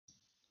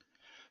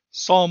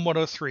Psalm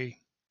 103.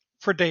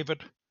 For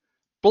David.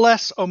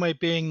 Bless, O my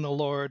being, the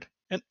Lord,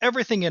 and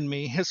everything in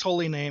me, his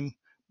holy name.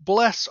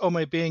 Bless, O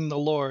my being, the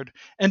Lord,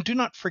 and do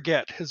not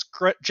forget his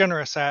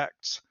generous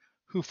acts,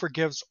 who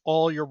forgives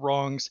all your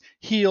wrongs,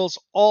 heals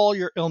all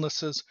your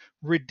illnesses,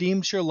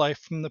 redeems your life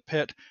from the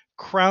pit,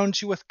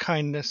 crowns you with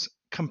kindness,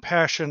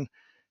 compassion,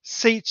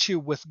 sates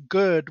you with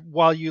good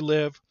while you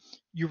live.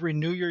 You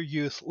renew your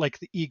youth like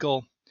the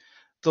eagle.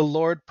 The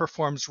Lord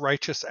performs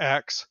righteous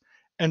acts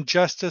and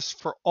justice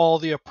for all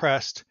the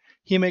oppressed.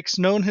 He makes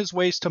known his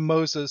ways to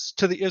Moses,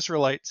 to the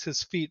Israelites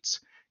his feats.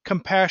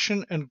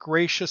 Compassion and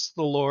gracious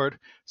the Lord,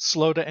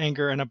 slow to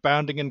anger and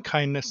abounding in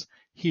kindness.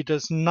 He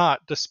does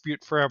not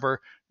dispute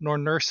forever, nor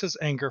nurse his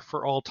anger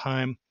for all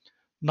time.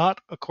 Not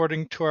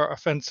according to our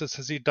offenses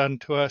has he done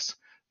to us,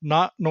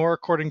 not nor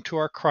according to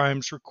our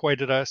crimes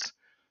requited us.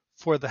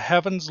 For the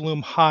heavens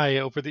loom high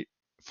over the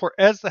for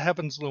as the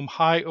heavens loom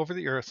high over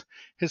the earth,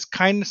 his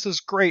kindness is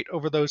great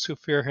over those who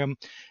fear him.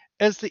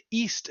 As the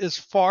east is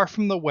far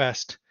from the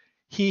west,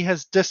 he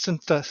has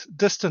distanced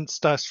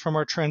us from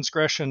our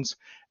transgressions.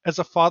 As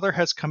a father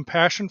has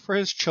compassion for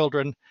his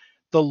children,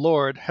 the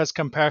Lord has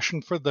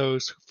compassion for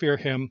those who fear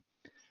him.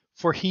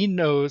 For he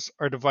knows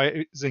our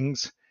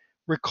devisings,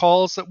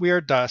 recalls that we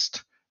are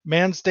dust.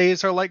 Man's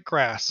days are like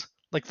grass,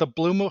 like the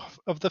bloom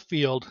of the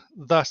field,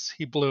 thus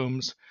he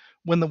blooms.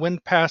 When the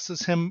wind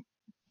passes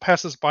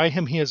by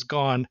him, he is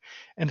gone,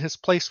 and his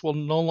place will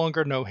no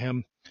longer know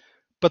him.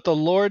 But the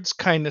Lord's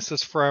kindness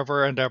is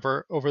forever and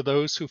ever over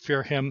those who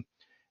fear him,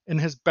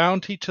 and his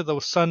bounty to the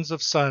sons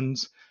of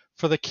sons,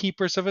 for the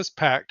keepers of his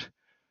pact,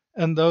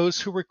 and those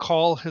who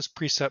recall his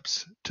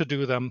precepts to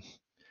do them.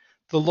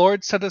 The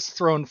Lord set his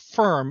throne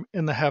firm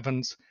in the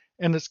heavens,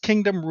 and his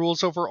kingdom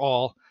rules over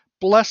all.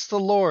 Bless the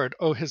Lord,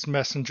 O his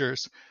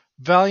messengers,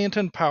 valiant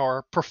in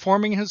power,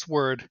 performing his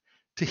word,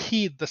 to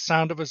heed the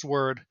sound of his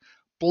word.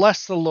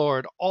 Bless the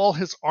Lord, all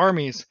his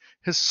armies,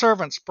 his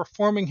servants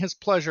performing his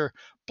pleasure.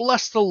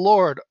 Bless the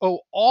Lord,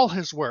 O all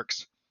his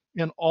works,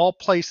 in all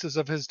places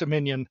of his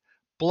dominion.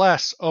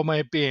 Bless, O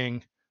my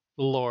being,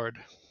 the Lord.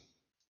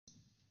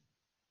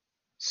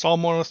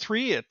 Psalm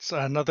 103, it's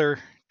another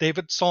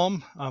David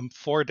psalm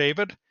for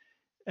David.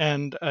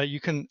 And you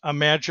can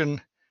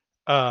imagine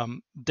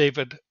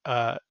David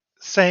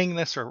saying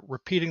this or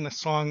repeating the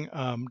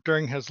song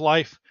during his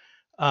life.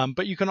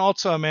 But you can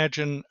also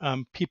imagine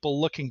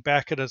people looking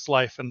back at his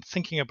life and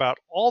thinking about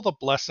all the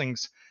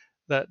blessings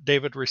that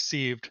David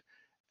received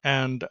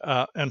and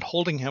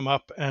holding him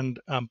up and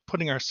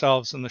putting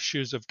ourselves in the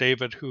shoes of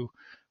David, who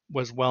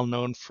was well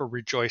known for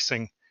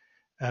rejoicing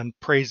and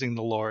praising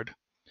the Lord.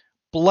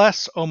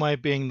 Bless, O my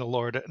being, the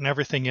Lord, and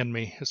everything in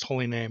me, his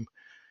holy name.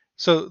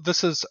 So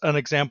this is an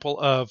example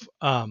of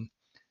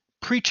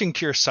preaching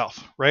to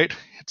yourself, right?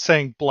 It's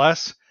saying,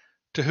 bless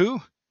to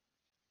who?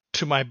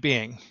 To my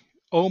being.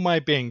 Oh, my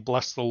being,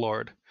 bless the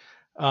Lord.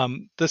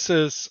 This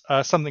is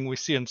something we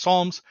see in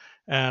Psalms,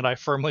 and I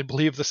firmly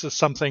believe this is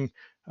something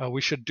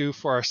we should do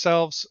for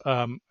ourselves.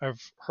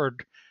 I've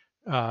heard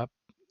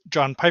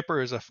John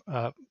Piper is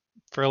a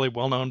fairly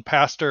well-known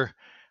pastor.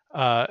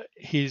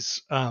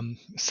 He's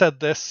said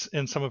this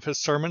in some of his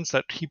sermons,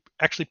 that he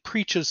actually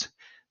preaches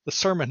the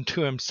sermon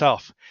to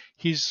himself.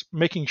 He's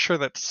making sure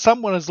that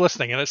someone is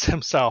listening, and it's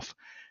himself.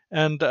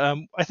 And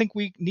I think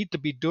we need to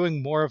be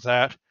doing more of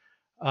that,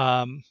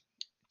 um,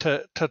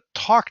 to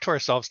talk to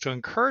ourselves, to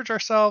encourage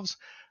ourselves,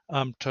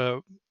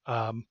 to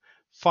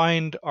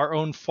find our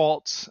own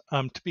faults,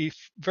 to be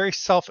very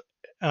self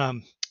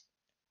um,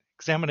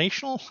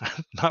 examinational,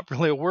 not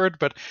really a word,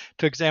 but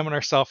to examine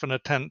ourselves in a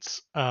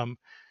tense,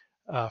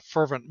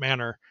 fervent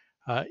manner,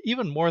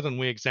 even more than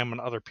we examine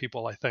other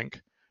people, I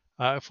think.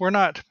 If we're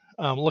not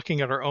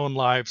looking at our own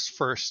lives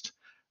first,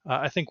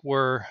 I think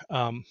we're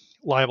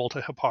liable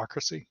to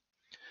hypocrisy.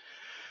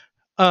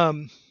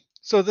 Um,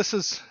 so this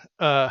is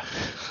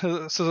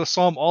this is a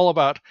psalm all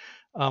about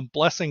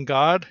blessing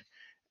God,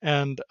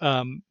 and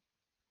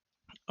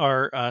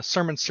our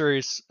sermon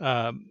series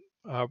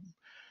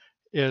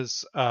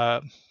is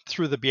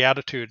through the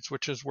Beatitudes,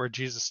 which is where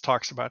Jesus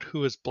talks about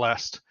who is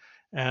blessed,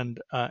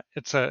 and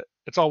it's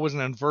always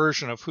an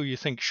inversion of who you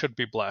think should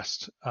be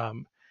blessed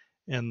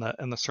in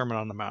the Sermon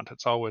on the Mount.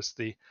 It's always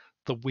the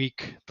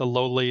weak, the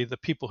lowly, the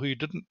people who you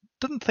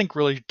didn't think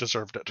really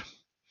deserved it.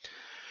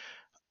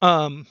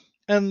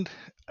 And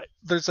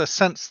there's a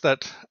sense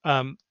that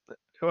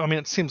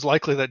it seems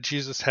likely that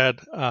Jesus had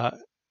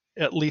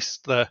at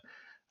least the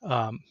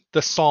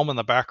psalm in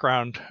the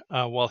background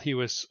while he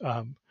was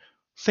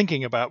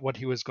thinking about what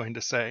he was going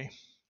to say.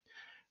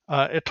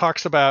 It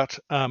talks about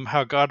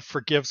how God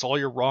forgives all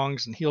your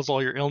wrongs and heals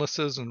all your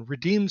illnesses and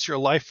redeems your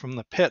life from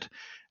the pit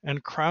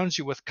and crowns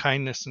you with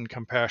kindness and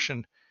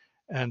compassion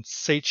and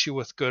sates you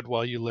with good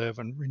while you live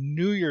and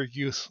renew your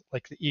youth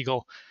like the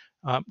eagle.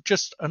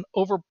 Just an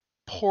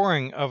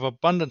overpouring of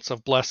abundance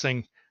of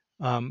blessing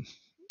um,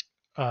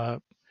 uh,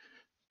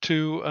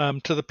 to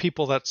the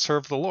people that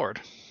serve the Lord.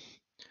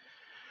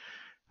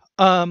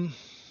 And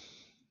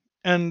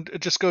it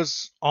just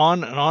goes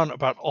on and on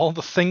about all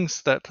the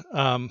things that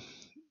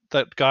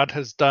that God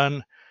has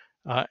done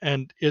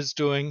and is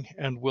doing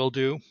and will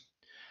do.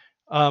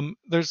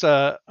 There's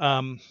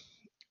an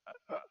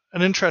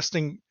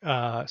interesting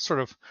sort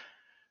of,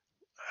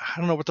 I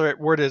don't know what the right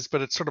word is,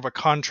 but it's sort of a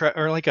contrast,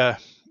 or like a,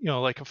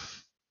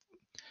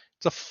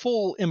 it's a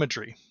full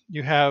imagery.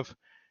 You have,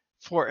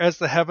 for as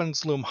the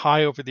heavens loom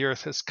high over the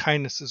earth, his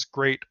kindness is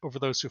great over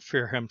those who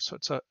fear him. So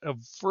it's a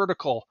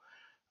vertical,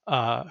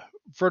 uh,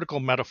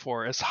 vertical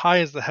metaphor, as high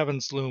as the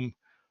heavens loom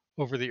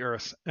over the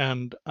earth.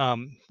 And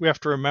we have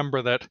to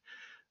remember that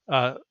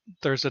uh,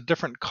 there's a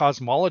different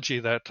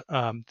cosmology that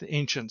the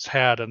ancients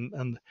had,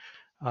 and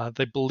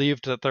they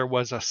believed that there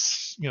was a,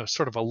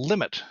 sort of a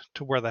limit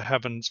to where the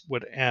heavens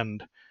would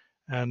end.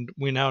 And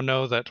we now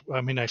know that,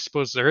 I mean, I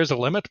suppose there is a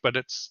limit, but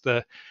it's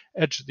the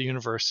edge of the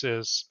universe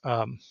is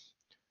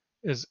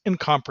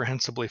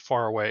incomprehensibly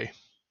far away.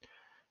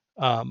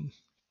 Um,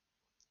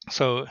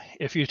 so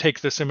if you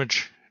take this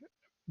image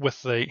with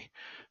the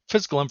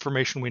physical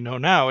information we know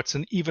now, it's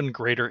an even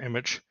greater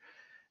image.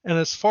 And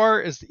as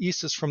far as the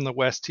east is from the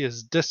west, he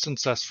has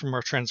distanced us from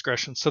our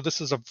transgressions. So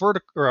this is a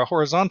vertical or a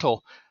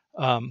horizontal,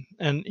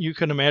 and you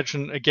can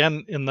imagine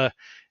again in the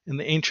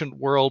ancient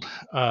world,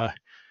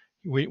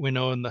 we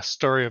know in the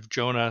story of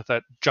Jonah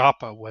that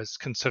Joppa was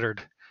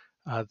considered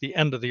the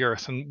end of the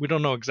earth, and we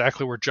don't know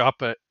exactly where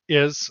Joppa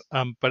is,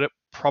 but it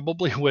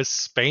probably was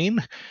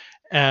Spain,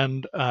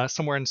 and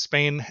somewhere in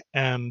Spain,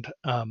 and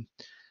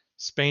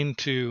Spain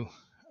to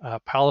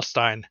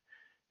Palestine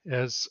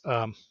is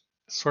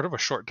sort of a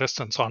short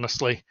distance,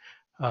 honestly,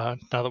 now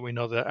that we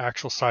know the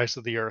actual size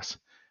of the earth.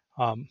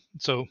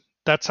 So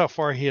that's how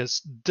far he has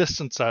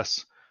distanced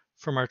us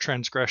from our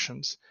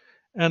transgressions.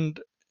 And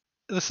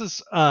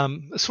this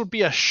would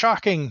be a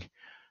shocking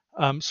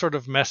sort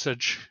of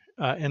message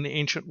in the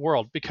ancient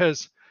world,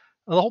 because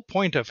the whole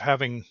point of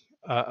having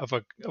of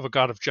a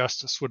God of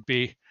justice would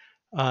be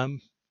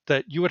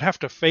that you would have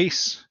to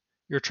face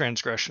your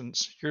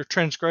transgressions. Your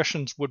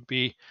transgressions would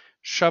be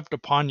shoved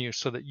upon you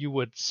so that you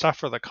would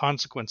suffer the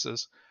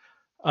consequences.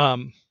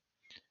 Um,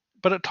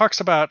 but it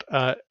talks about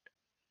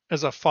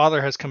as a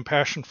father has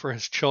compassion for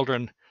his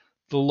children,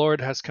 the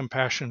Lord has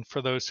compassion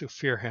for those who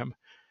fear him.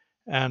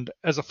 And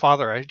as a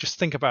father, I just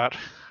think about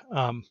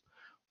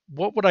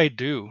what would I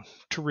do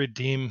to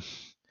redeem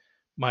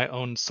my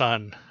own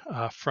son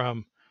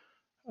from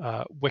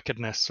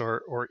wickedness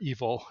or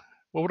evil?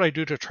 What would I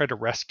do to try to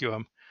rescue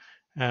him?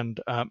 And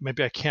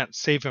maybe I can't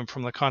save him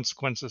from the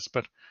consequences,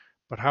 but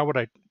how would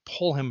I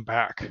pull him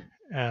back?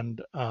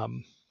 And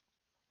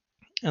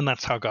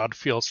that's how God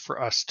feels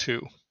for us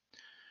too.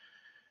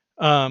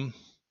 Um,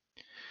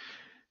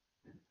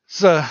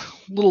 it's a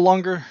little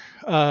longer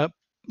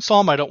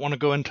psalm. I don't want to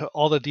go into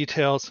all the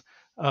details,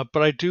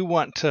 but I do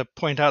want to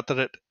point out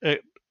that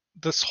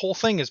this whole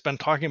thing has been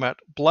talking about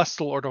bless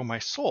the Lord, O my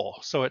soul.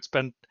 So it's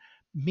been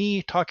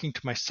me talking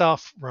to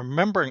myself,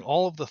 remembering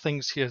all of the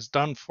things he has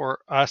done for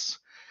us.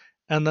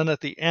 And then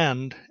at the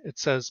end, it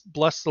says,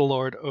 bless the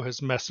Lord, O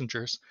his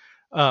messengers.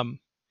 Um,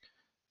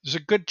 there's a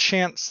good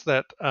chance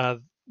that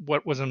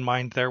what was in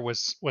mind there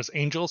was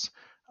angels.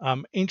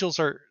 Angels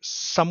are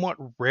somewhat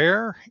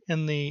rare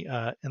in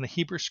the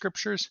Hebrew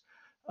scriptures,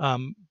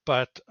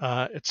 but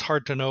it's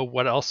hard to know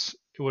what else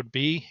it would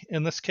be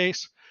in this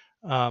case.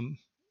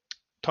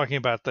 Talking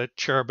about the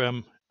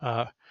cherubim,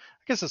 I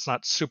guess it's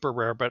not super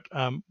rare, but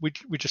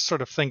we just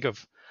sort of think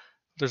of,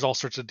 there's all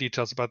sorts of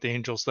details about the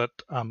angels that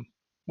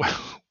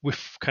well,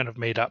 we've kind of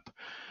made up.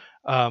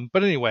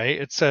 But anyway,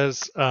 it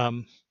says,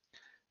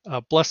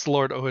 bless the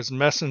Lord, O his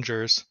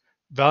messengers,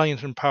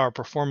 valiant in power,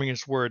 performing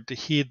his word, to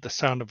heed the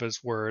sound of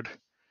his word.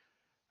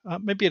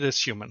 Maybe it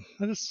is human.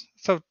 It's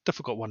a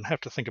difficult one. I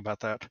have to think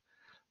about that.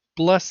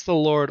 Bless the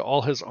Lord,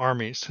 all his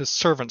armies, his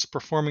servants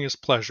performing his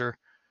pleasure.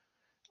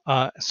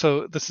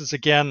 So this is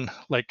again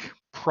like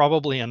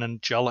probably an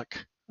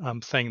angelic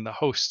thing. The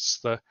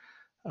hosts,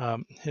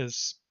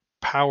 his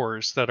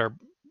powers that are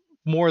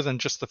more than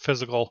just the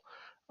physical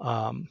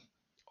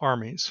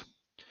armies.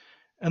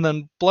 And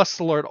then bless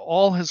the Lord,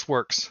 all his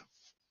works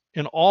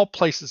in all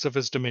places of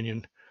his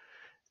dominion.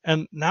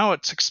 And now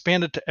it's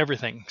expanded to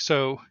everything.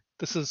 So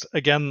this is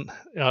again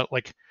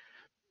like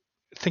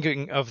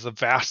thinking of the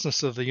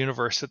vastness of the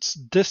universe. It's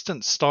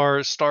distant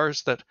stars,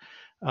 stars that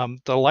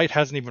the light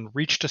hasn't even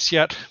reached us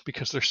yet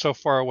because they're so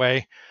far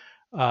away,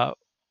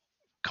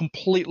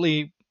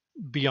 completely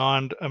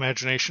beyond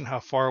imagination how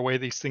far away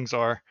these things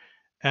are.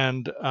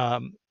 And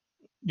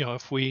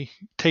if we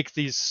take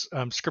these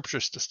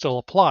scriptures to still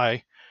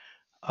apply,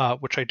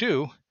 which I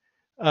do,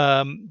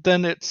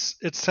 then it's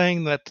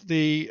saying that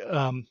the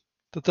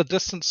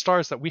distant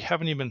stars that we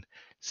haven't even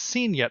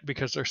seen yet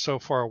because they're so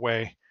far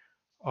away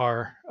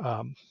are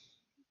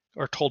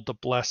told to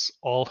bless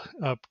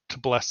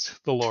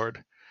the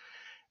Lord.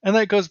 And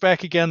that goes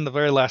back again, the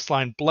very last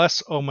line,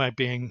 bless, O my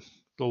being,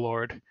 the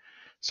Lord.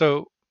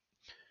 So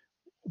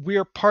we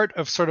are part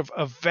of sort of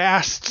a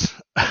vast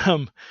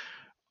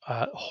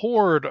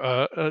horde,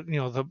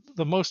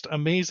 the most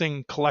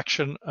amazing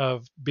collection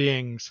of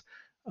beings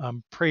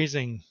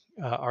praising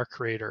our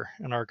Creator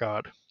and our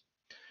God.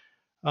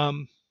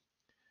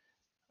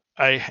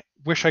 I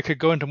wish I could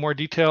go into more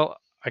detail.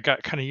 I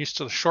got kind of used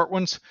to the short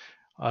ones.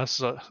 This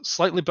is a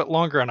slightly bit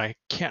longer, and I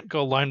can't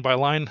go line by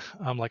line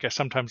like I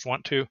sometimes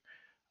want to.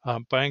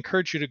 But I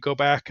encourage you to go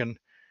back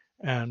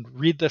and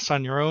read this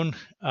on your own.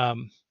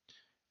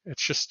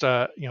 It's just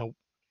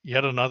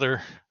yet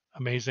another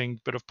amazing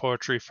bit of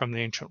poetry from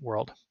the ancient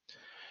world.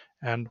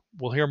 And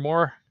we'll hear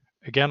more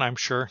again, I'm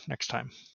sure, next time.